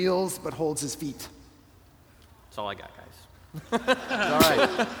 and he reels but holds his feet. That's all I got, guys. All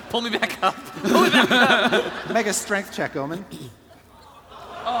right. Pull me back up. Make a strength check, Omen. Don't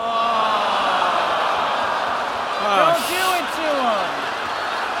do it to him!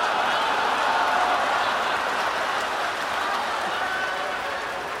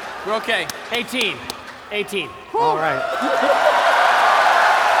 We're okay. 18. All right.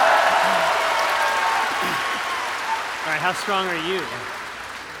 All right, how strong are you?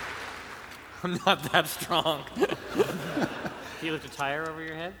 I'm not that strong. Do you lift a tire over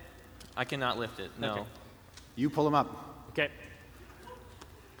your head? I cannot lift it, no. Okay. You pull him up. Okay.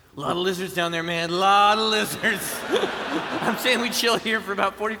 A lot of lizards down there, man. A lot of lizards. I'm saying we chill here for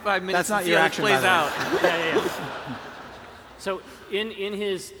about 45 minutes That's not and see your how action, this plays by out. the way. Yeah. So in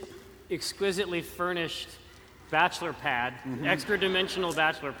his exquisitely furnished bachelor pad, extra dimensional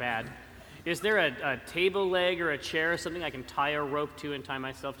bachelor pad, is there a table leg or a chair or something I can tie a rope to and tie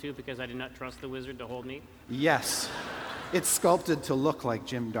myself to because I did not trust the wizard to hold me? Yes. It's sculpted to look like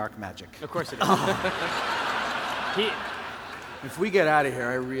Jim Dark Magic. Of course it is. If we get out of here,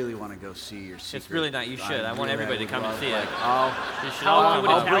 I really want to go see your secret. It's really not. You should. I want everybody to come and see it. I'll You should How all long come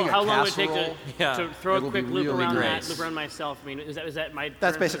would out. it, bring how a long would it take casserole. to throw It'll a quick be loop really around great. that, loop around myself? I mean, is that my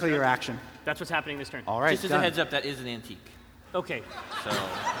That's turn? basically your action. That's what's happening this turn. All right, Just as a done. heads up, that is an antique. Okay, So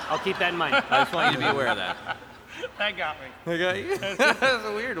I'll keep that in mind. I just want you to be aware of that. That got me. I got you? That's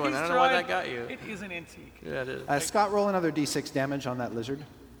a weird one. I don't know why that got you. It is an antique. Yeah, it is. Scott, roll another d6 damage on that lizard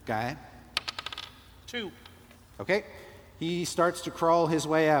guy. 2. Okay. He starts to crawl his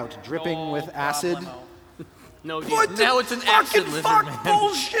way out, dripping No with acid. problemo. No deal. What Now the it's an acid fucking lizard, fuck man.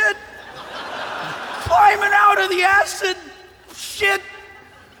 bullshit! Climbing out of the acid shit!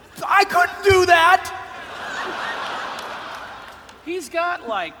 I couldn't do that! He's got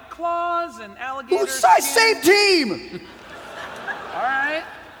like claws and alligator Who's same skin. team? All right.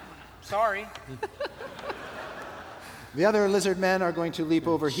 Sorry. The other lizard men are going to leap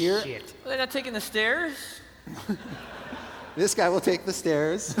over here. Shit. They're not taking the stairs? This guy will take the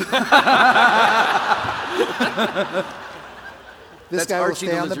stairs. This That's guy will Archie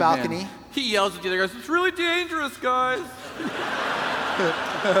stay the on the lizard balcony. man. He yells at the other guys, it's really dangerous, guys.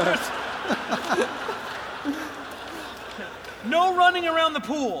 No running around the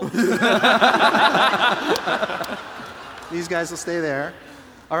pool. These guys will stay there.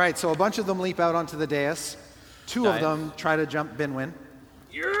 All right, so a bunch of them leap out onto the dais. Two of Nice. them try to jump Binwin.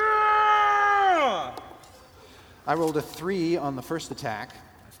 Yeah! I rolled a 3 on the first attack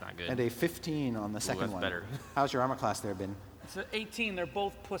That's not good. and a 15 on the second that's one. better. How's your armor class there, Bin? It's an 18. They're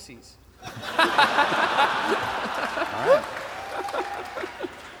both pussies.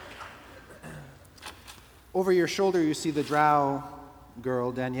 Over your shoulder, you see the drow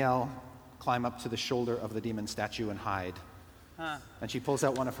girl, Danielle, climb up to the shoulder of the demon statue and hide. And she pulls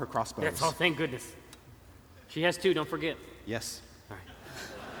out one of her crossbows. That's all. Thank goodness. She has 2. Don't forget. Yes.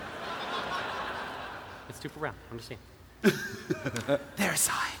 It's 2 per round. I'm just saying. Their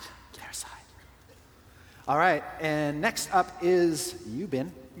side. Their side. All right, and next up is you,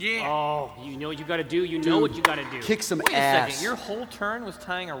 Bin. Yeah. Oh, you know what you got to do. You know what you got to do. Kick some Wait a ass. second, your whole turn was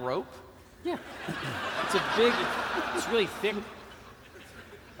tying a rope? Yeah. It's a big. It's really thick.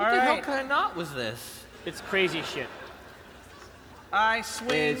 All What the hell right. kind of knot was this? It's crazy shit. I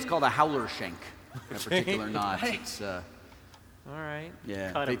swing. It's called a howler shank. a particular knot. It's All right.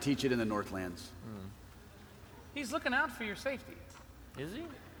 yeah, Cut they 'em. teach it in the Northlands. He's looking out for your safety. Is he?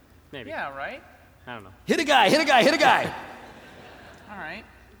 Maybe. Yeah, right? I don't know. Hit a guy! Hit a guy! Hit a guy! All right.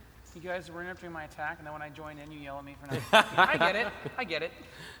 You guys were interrupting my attack, and then when I join in, you yell at me for not. I get it. I get it.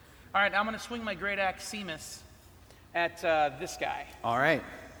 All right, I'm going to swing my great axe Seamus at this guy. All right.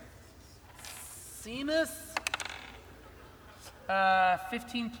 Seamus?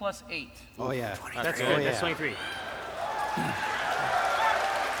 15 plus 8. Oh, yeah. That's Oh, good. yeah. That's 23.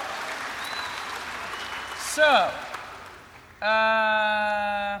 So,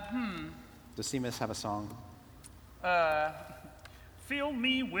 Does Seamus have a song? fill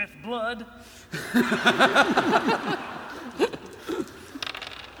me with blood.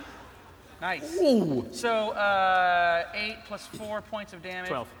 Nice. Ooh. So, 8 plus 4 points of damage.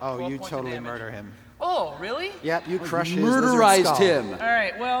 12. Oh, 12 you points of totally damage. murder him. Oh, really? Yep, you crush his lizard Murderized skull. him. All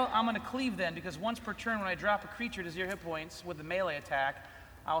right, well, I'm going to cleave then, because once per turn when I drop a creature to 0 hit points with a melee attack,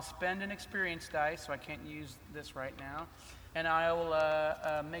 I'll spend an experience dice, so I can't use this right now, and I will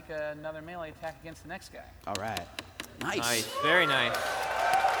make another melee attack against the next guy. All right. Nice. Very nice.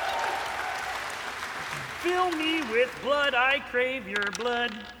 Fill me with blood, I crave your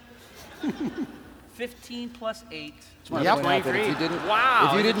blood. 15 plus 8. That's Yep. what happened. If you didn't, Wow,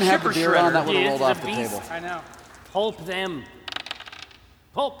 if you he's a didn't have the chipper beer on, that shredder. would He have is rolled a off the beast. table. I know. Pulp them.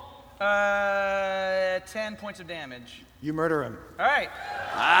 Pulp. 10 points of damage. You murder him. All right.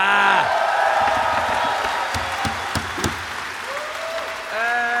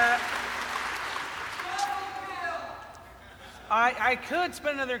 I could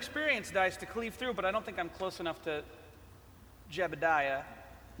spend another experience dice to cleave through, but I don't think I'm close enough to Jebediah.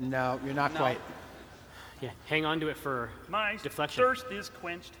 No, you're not No. quite. Yeah, hang on to it for My deflection. thirst is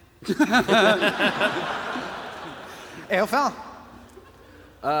quenched. Aelfal.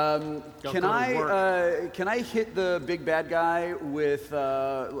 Can I hit the big bad guy with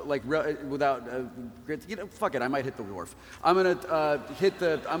without fuck it, I might hit the dwarf. I'm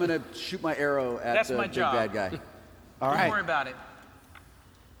gonna shoot my arrow at That's the my big job. bad guy. All Don't worry right. about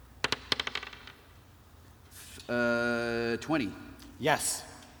it. 20. Yes.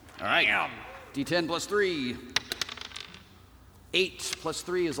 All right. D10 plus 3. 8 plus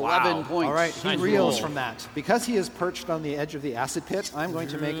 3 is 11 points. All right, he Nice reels roll. from that. Because he is perched on the edge of the acid pit, I'm going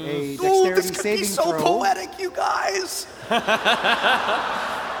to make a Ooh, dexterity this could saving be so throw. poetic, you guys. That's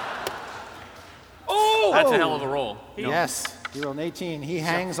a hell of a roll. Yes, he rolled an 18. He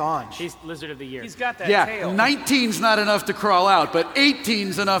hangs on. He's Lizard of the Year. He's got that Yeah, tail. 19's not enough to crawl out, but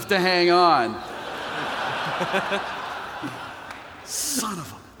 18's enough to hang on. Son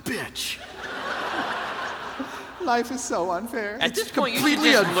of a bitch. Life is so unfair. At this point, you should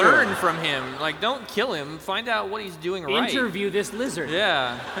completely just unfair. learn from him. Like, don't kill him. Find out what he's doing right. Interview this lizard.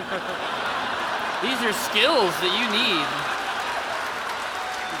 Yeah. These are skills that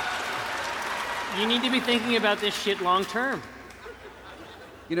You need to be thinking about this shit long term.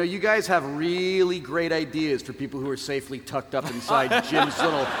 You know, you guys have really great ideas for people who are safely tucked up inside Jim's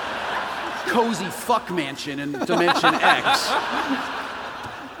little cozy fuck mansion in Dimension X.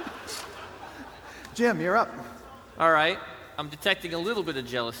 Jim, you're up. you need. All right. I'm detecting a little bit of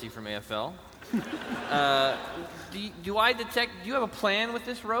jealousy from AFL. Do I detect? Do you have a plan with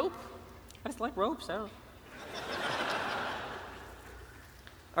this rope? I just like ropes. I don't.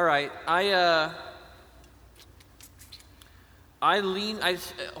 All right. I lean.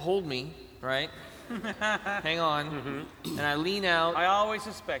 Hold me. Right. Hang on. And I lean out. I always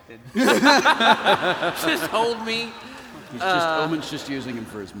suspected. Just hold me. Omen's just using him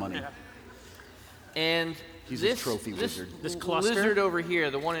for his money. And He's a trophy wizard. This cluster? lizard over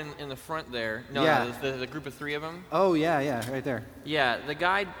here, the one in the front there. No, Yeah. no, the group of 3 of them. Oh, yeah, right there. Yeah, the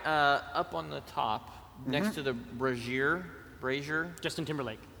guy up on the top, next to the brazier. Justin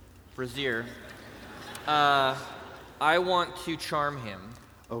Timberlake. I want to charm him.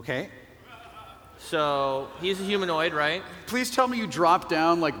 Okay. So he's a humanoid, right? Please tell me you drop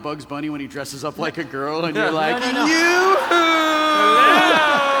down like Bugs Bunny when he dresses up like a girl and you're like, no.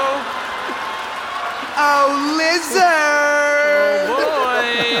 Oh, lizard!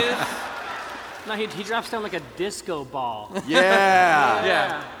 Boys. No, he drops down like a disco ball. Yeah.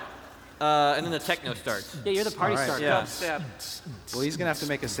 Yeah. And then the techno starts. Yeah, you're the party All right, starter. Yeah. Step. Well, he's going to have to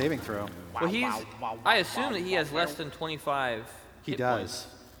make a saving throw. Well, I assume that he has less than 25. He hit does. points.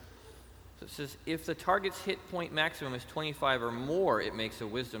 So it says if the target's hit point maximum is 25 or more, it makes a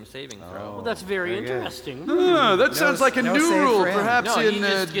wisdom saving throw. Well, that's very Very good. interesting. That sounds like a no new save rule, for him. perhaps No, he in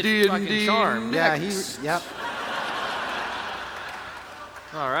just gets D&D. fucking charmed. Yeah, next. yep.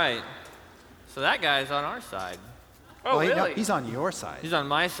 All right. So that guy's on our side. Oh, Well, really? he's on your side. He's on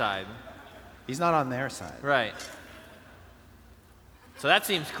my side. He's not on their side. Right. So that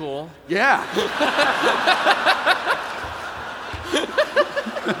seems cool. Yeah.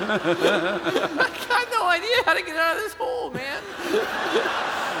 I got no idea how to get out of this hole, man.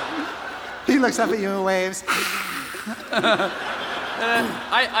 He looks up at you and waves.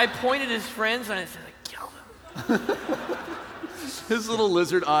 I pointed his friends and I said, kill them. His little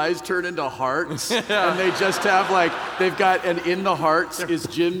lizard eyes turn into hearts, and they just have like, they've got, and in the hearts is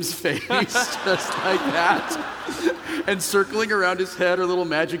Jim's face, just like that. And circling around his head are little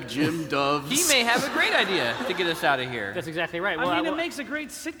magic Jim doves. He may have a great idea to get us out of here. That's exactly right. I mean, it makes a great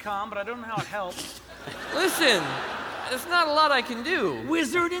sitcom, but I don't know how it helps. Listen, there's not a lot I can do.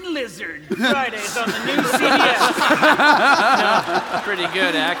 Wizard and Lizard. Fridays on the new CBS. Pretty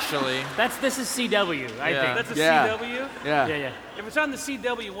good, actually. This is CW, I think. That's a Yeah. CW? Yeah. If it's on the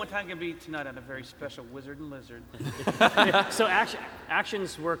CW, one time can be tonight on a very special Wizard and Lizard. So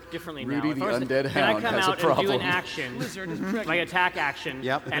actions work differently now. Rudy If the I was to- undead Can I hound come has a out and do problem. an action, Lizard is pregnant. my attack action,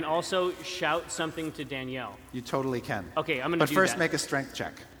 Yep. and also shout something to Danielle? You totally can. Okay, I'm going to But do first, that. make a strength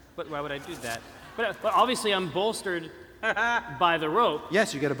check. But why would I do that? But obviously I'm bolstered by the rope.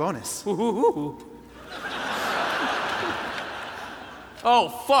 Yes, you get a bonus. Oh,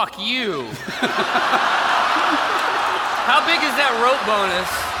 fuck you. How big is that rope bonus?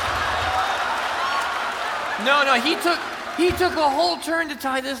 No, he took a whole turn to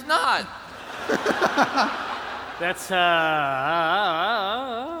tie this knot. That's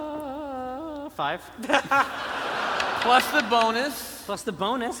 5. Plus the bonus. Plus the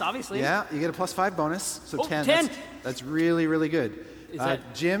bonus, obviously. Yeah, you get a +5 bonus, so Oh, 10. 10. That's really, really good. Is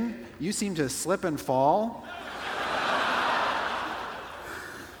that- Jim, you seem to slip and fall.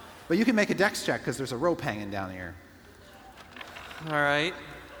 But you can make a dex check because there's a rope hanging down here. All right.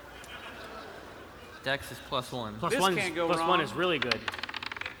 Dex is +1. Plus This one, can't go plus wrong. 1 is really good.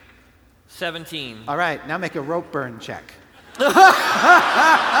 17. All right, now make a rope burn check. That's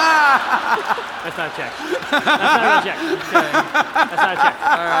not a check. That's not a check. That's not a check.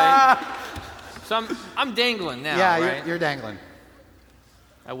 All right. So I'm dangling now, Yeah, right? you're dangling.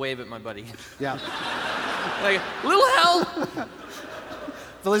 I wave at my buddy. Yeah. Like, little help.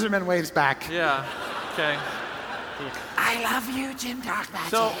 The lizardman waves back. Yeah. Okay. I love you, Jim Darkmagic.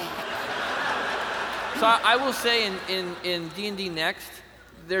 So I will say in D&D Next,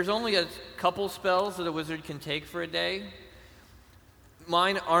 there's only a couple spells that a wizard can take for a day.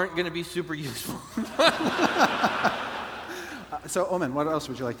 Mine aren't going to be super useful. So, Omen, what else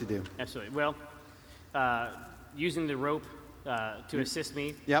would you like to do? Absolutely. Well, using the rope to assist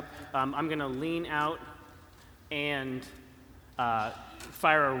me, Yep. I'm going to lean out and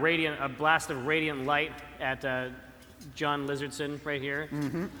fire a blast of radiant light at John Lizardson right here.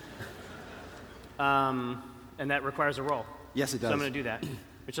 Mm-hmm. And that requires a roll. Yes, it does. So I'm going to do that,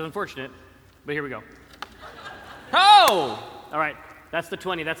 which is unfortunate, but here we go. Oh! All right, that's the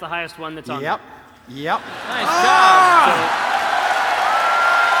 20. That's the highest one that's on. Yep. Yep. Nice job.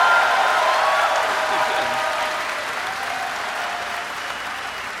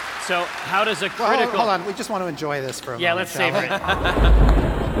 So how does a Well, critical? hold on. We just want to enjoy this for a Yeah, moment. let's shall savor we? it.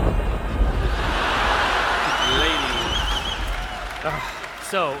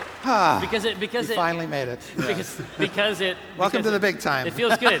 So because You it finally made it. because it Welcome because to the big time. It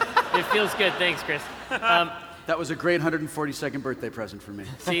feels good. It feels good. Thanks, Chris. That was a great 142nd birthday present for me.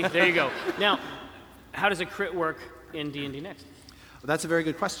 See, there you go. Now, how does a crit work in D&D Next? That's a very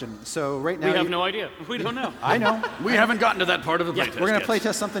good question. So right now, We have no idea. We don't know. I know. We haven't gotten to that part of the playtest We're going yet. to play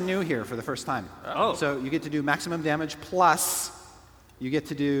test something new here for the first time. Oh. So you get to do maximum damage plus you get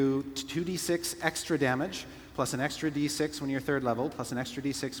to do 2d6 extra damage plus an extra d6 when you're 3rd level plus an extra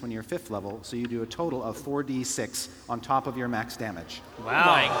d6 when you're 5th level. So you do a total of 4d6 on top of your max damage. Wow.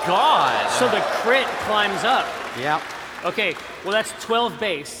 My God. So the crit climbs up. Yep. Okay, well that's 12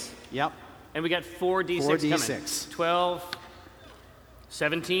 base, Yep. and we got 4d6 4 coming. D6. 12,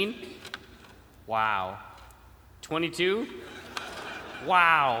 17, Wow. 22,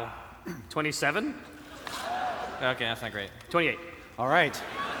 wow, 27, Okay, that's not great. All 28. right.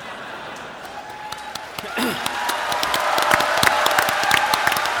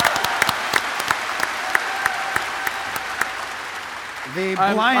 The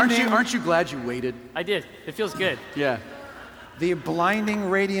blinding, Aren't you glad you waited? I did. It feels good. Yeah. the blinding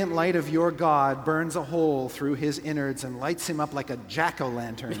radiant light of your God burns a hole through his innards and lights him up like a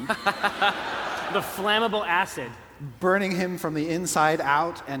jack-o'-lantern, The flammable acid. burning him from the inside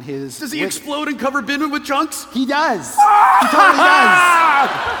out. And his Does he explode and cover Binman with chunks? He does. He totally does.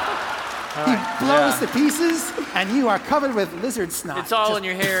 He blows to pieces, and you are covered with lizard snot. It's all Just- in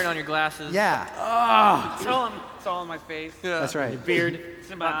your hair and on your glasses. Yeah, It's all in my face. that's right. Beard. It's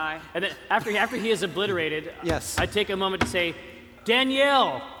in my eye. And then after he is obliterated, Yes. I take a moment to say,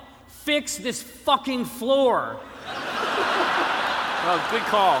 Danielle, fix this fucking floor. Oh, good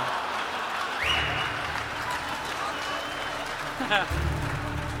call.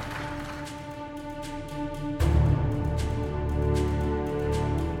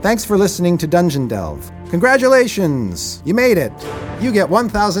 Thanks for listening to Dungeon Delve. Congratulations! You made it! You get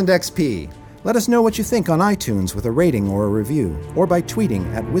 1000 XP. Let us know what you think on iTunes with a rating or a review, or by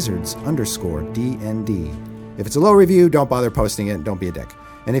tweeting at wizards_DND. If it's a low review, don't bother posting it, don't be a dick.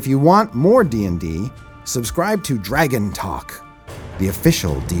 And if you want more D&D, subscribe to Dragon Talk, the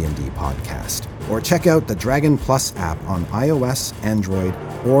official D&D podcast, or check out the Dragon Plus app on iOS, Android,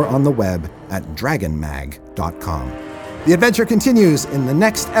 or on the web at dragonmag.com. The adventure continues in the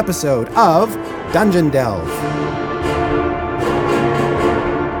next episode of Dungeon Delve.